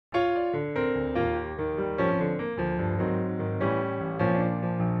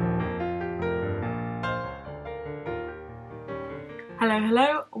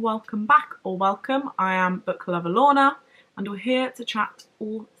Hello, welcome back or welcome. I am book lover Lorna and we're here to chat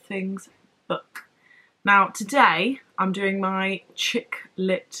all things book. Now today I'm doing my chick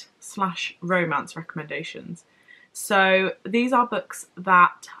lit / romance recommendations. So these are books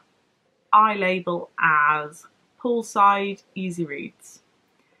that I label as poolside easy reads.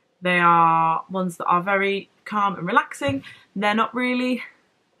 They are ones that are very calm and relaxing. They're not really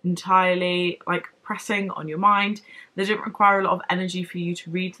entirely like pressing on your mind. They don't require a lot of energy for you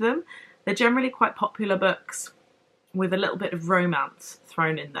to read them. They're generally quite popular books with a little bit of romance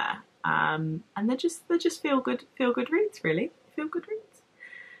thrown in there, and they're just feel good reads, really. Feel good reads.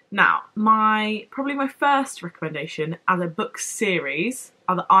 Now, probably my first recommendation as a book series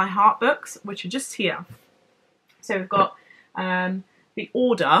are the I Heart books, which are just here. So we've got the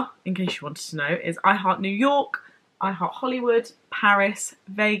order, in case you wanted to know, is I Heart New York, I Heart Hollywood, Paris,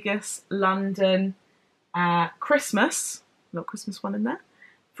 Vegas, London, Christmas, not Christmas one in there,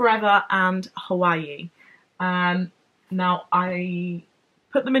 Forever, and Hawaii. Now I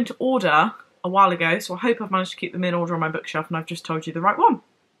put them into order a while ago, so I hope I've managed to keep them in order on my bookshelf and I've just told you the right one.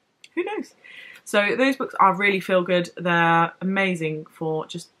 Who knows? So those books are really feel good. They're amazing for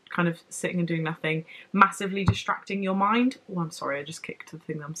just kind of sitting and doing nothing, massively distracting your mind. Oh, I'm sorry, I just kicked the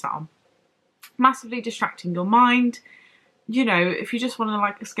thing that I'm sat on. Massively distracting your mind. You know, if you just want to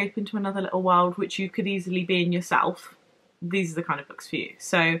like escape into another little world, which you could easily be in yourself, these are the kind of books for you.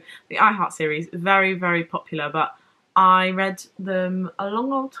 So the I Heart series, very, very popular, but I read them a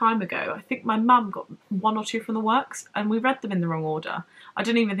long time ago. I think my mum got one or two from the works and we read them in the wrong order. I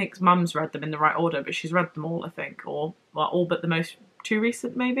don't even think mum's read them in the right order, but she's read them all, I think, or well, all but the most two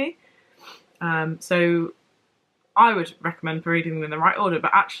recent maybe. So I would recommend reading them in the right order,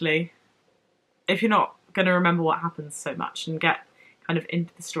 but actually if you're not going to remember what happens so much and get kind of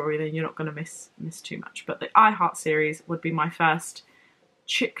into the story, then you're not going to miss too much. But the I Heart series would be my first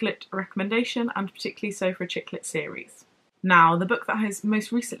chick lit recommendation, and particularly so for a chick lit series. Now, the book that has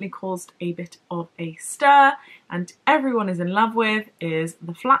most recently caused a bit of a stir and everyone is in love with is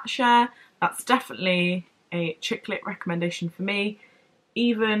The Flat Share. That's definitely a chick lit recommendation for me.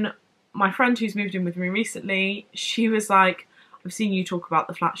 Even my friend who's moved in with me recently, she was like, I've seen you talk about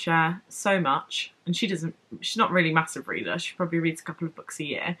The Flat Share so much, and she's not really a massive reader, she probably reads a couple of books a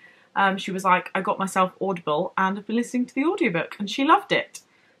year. She was like, I got myself Audible and I've been listening to the audiobook and she loved it.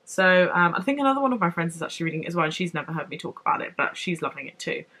 So I think another one of my friends is actually reading it as well and she's never heard me talk about it, but she's loving it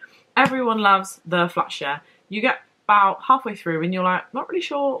too. Everyone loves The Flat Share. You get about halfway through and you're like, not really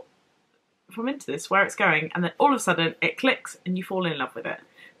sure if I'm into this, where it's going, and then all of a sudden it clicks and you fall in love with it.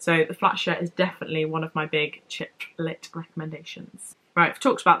 So The Flat Share is definitely one of my big chick lit recommendations. Right, I've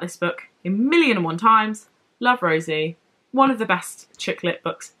talked about this book a million and one times. Love, Rosie. One of the best chick lit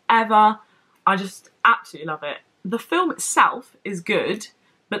books ever. I just absolutely love it. The film itself is good,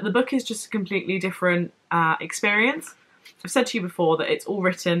 but the book is just a completely different experience. I've said to you before that it's all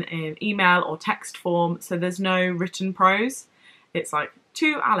written in email or text form, so there's no written prose. It's like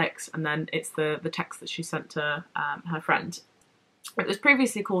to Alex and then it's the text that she sent to her friend. It was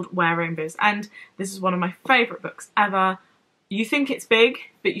previously called Where Rainbows End. This is one of my favourite books ever. You think it's big,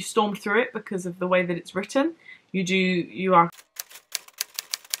 but you storm through it because of the way that it's written. It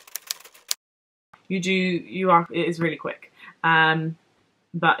is really quick.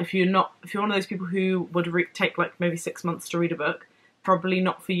 But if you're one of those people who would take like maybe 6 months to read a book, probably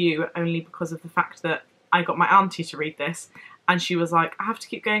not for you, only because of the fact that I got my auntie to read this and she was like, I have to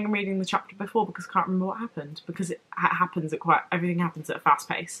keep going and reading the chapter before because I can't remember what happened, because everything happens at a fast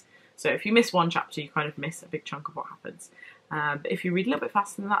pace. So if you miss one chapter, you kind of miss a big chunk of what happens. But if you read a little bit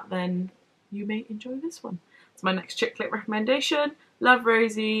faster than that, then you may enjoy this one. So my next chick lit recommendation, Love,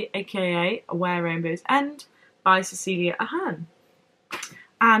 Rosie, aka Where Rainbows End by Cecilia Ahern.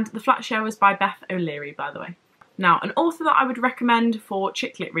 And The Flat Share was by Beth O'Leary, by the way. Now, an author that I would recommend for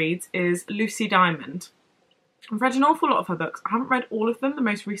chick lit reads is Lucy Diamond. I've read an awful lot of her books. I haven't read all of them, the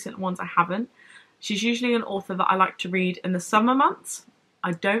most recent ones I haven't. She's usually an author that I like to read in the summer months.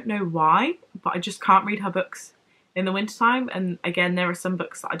 I don't know why, but I just can't read her books in the wintertime. And again, there are some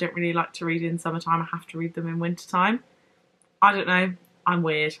books that I don't really like to read in summertime. I have to read them in wintertime. I don't know, I'm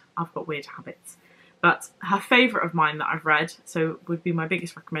weird. I've got weird habits. But her favourite of mine that I've read, so would be my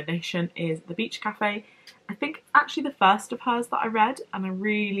biggest recommendation, is The Beach Cafe. I think actually the first of hers that I read, and I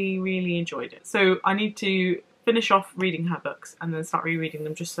really, really enjoyed it. So I need to finish off reading her books and then start rereading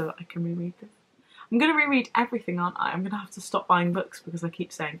them just so that I can reread them. I'm going to reread everything, aren't I? I'm going to have to stop buying books because I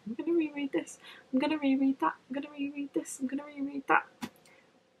keep saying, I'm going to reread this, I'm going to reread that, I'm going to reread this, I'm going to reread that.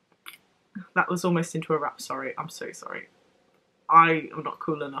 That was almost into a rap, sorry. I'm so sorry. I am not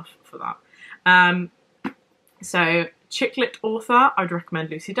cool enough for that. So chick lit author, I'd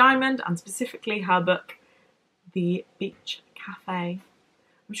recommend Lucy Diamond, and specifically her book, The Beach Cafe.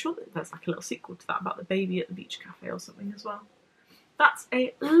 I'm sure that there's like a little sequel to that about the baby at the beach cafe or something as well. That's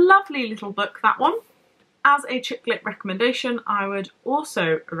a lovely little book, that one. As a chick lit recommendation, I would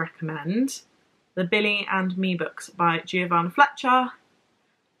also recommend the Billy and Me books by Giovanna Fletcher.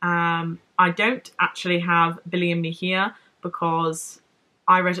 I don't actually have Billy and Me here because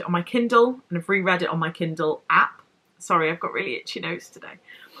I read it on my Kindle and I've reread it on my Kindle app. Sorry, I've got really itchy nose today.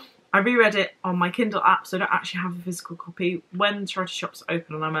 I reread it on my Kindle app, so I don't actually have a physical copy. When charity shops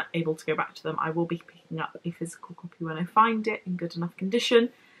open and I'm able to go back to them, I will be picking up a physical copy when I find it in good enough condition.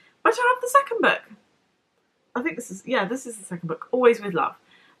 But I have the second book. I think this is the second book, Always With Love.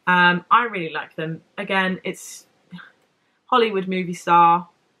 I really like them. Again, it's Hollywood movie star,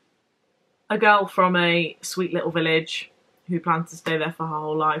 a girl from a sweet little village who plans to stay there for her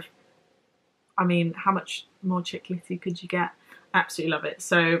whole life. I mean, how much more chick litty could you get? I absolutely love it.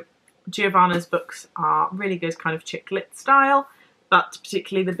 So Giovanna's books are really good kind of chick lit style, but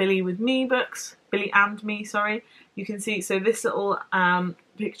particularly the Billy and Me, sorry. You can see, so this little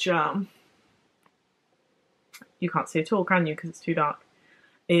picture, you can't see at all, can you, because it's too dark,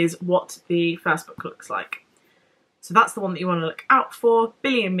 is what the first book looks like. So that's the one that you want to look out for,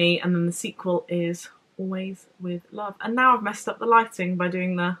 Billy and Me, and then the sequel is Always With Love. And now I've messed up the lighting by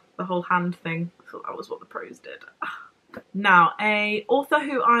doing the whole hand thing. I thought that was what the pros did. Now, a author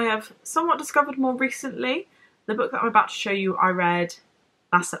who I have somewhat discovered more recently, the book that I'm about to show you I read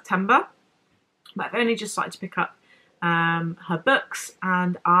last September, but I've only just started to pick up her books,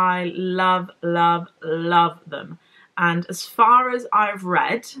 and I love, love, love them. And as far as I've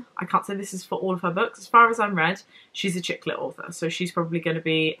read, I can't say this is for all of her books, as far as I've read, she's a chick lit author, so she's probably going to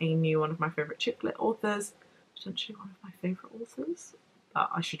be a new one of my favourite chick lit authors, potentially one of my favourite authors, but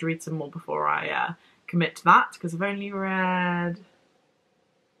I should read some more before I commit to that, because I've only read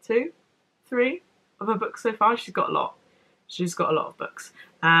 2, 3 of her books so far. She's got a lot. She's got a lot of books.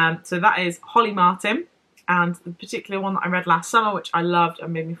 So that is Holly Martin, and the particular one that I read last summer, which I loved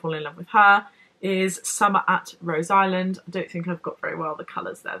and made me fall in love with her, is Summer at Rose Island. I don't think I've got very well the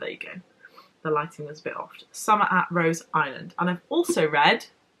colours there. There you go. The lighting was a bit off. Summer at Rose Island. And I've also read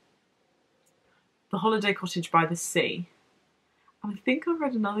The Holiday Cottage by the Sea. I think I've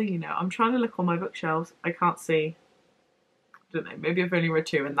read another, you know. I'm trying to look on my bookshelves. I can't see. I don't know. Maybe I've only read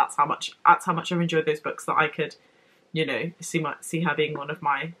 2, and that's how much I've enjoyed those books that I could, you know, see her being one of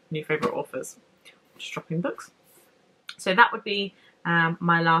my new favourite authors. Just dropping books. So that would be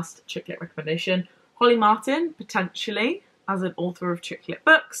my last chick lit recommendation. Holly Martin, potentially, as an author of chick lit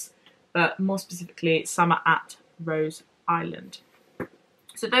books, but more specifically Summer at Rose Island.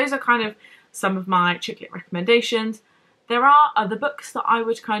 So those are kind of some of my chick lit recommendations. There are other books that I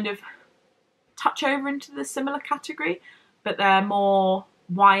would kind of touch over into the similar category, but they're more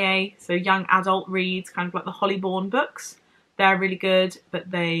YA, so young adult reads, kind of like the Hollyborn books. They're really good,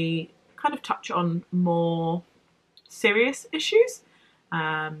 but they kind of touch on more serious issues,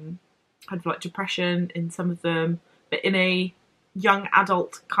 kind of like depression in some of them, but in a young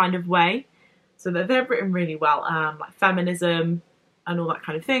adult kind of way. So they're written really well, like feminism and all that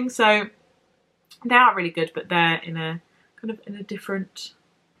kind of thing. So they are really good, but they're in a kind of in a different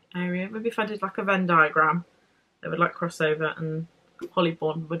area. Maybe if I did like a Venn diagram, they would like cross over, and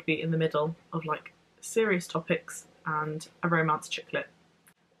Hollyborn would be in the middle of like serious topics and a romance chick lit.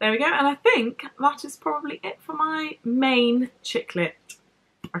 There we go, and I think that is probably it for my main chick lit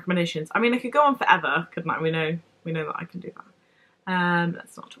recommendations. I mean, I could go on forever, couldn't I? We know that I can do that.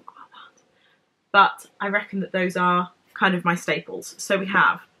 Let's not talk about that. But I reckon that those are kind of my staples. So we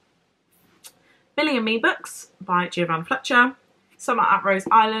have Billy and Me books by Giovanna Fletcher, Summer at Rose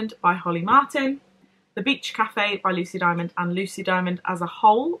Island by Holly Martin, The Beach Cafe by Lucy Diamond, and Lucy Diamond as a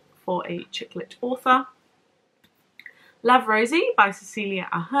whole for a chick lit author, Love Rosie by Cecilia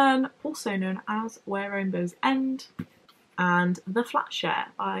Ahern, also known as Where Rainbows End, and The Flat Share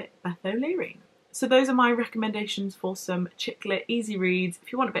by Beth O'Leary. So those are my recommendations for some chick lit easy reads.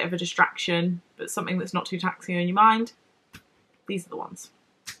 If you want a bit of a distraction, but something that's not too taxing on your mind, these are the ones.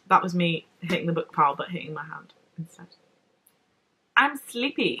 That was me hitting the book pile, but hitting my hand instead. I'm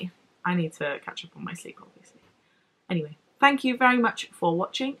sleepy. I need to catch up on my sleep, obviously. Anyway, thank you very much for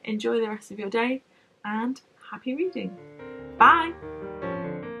watching. Enjoy the rest of your day, and happy reading. Bye!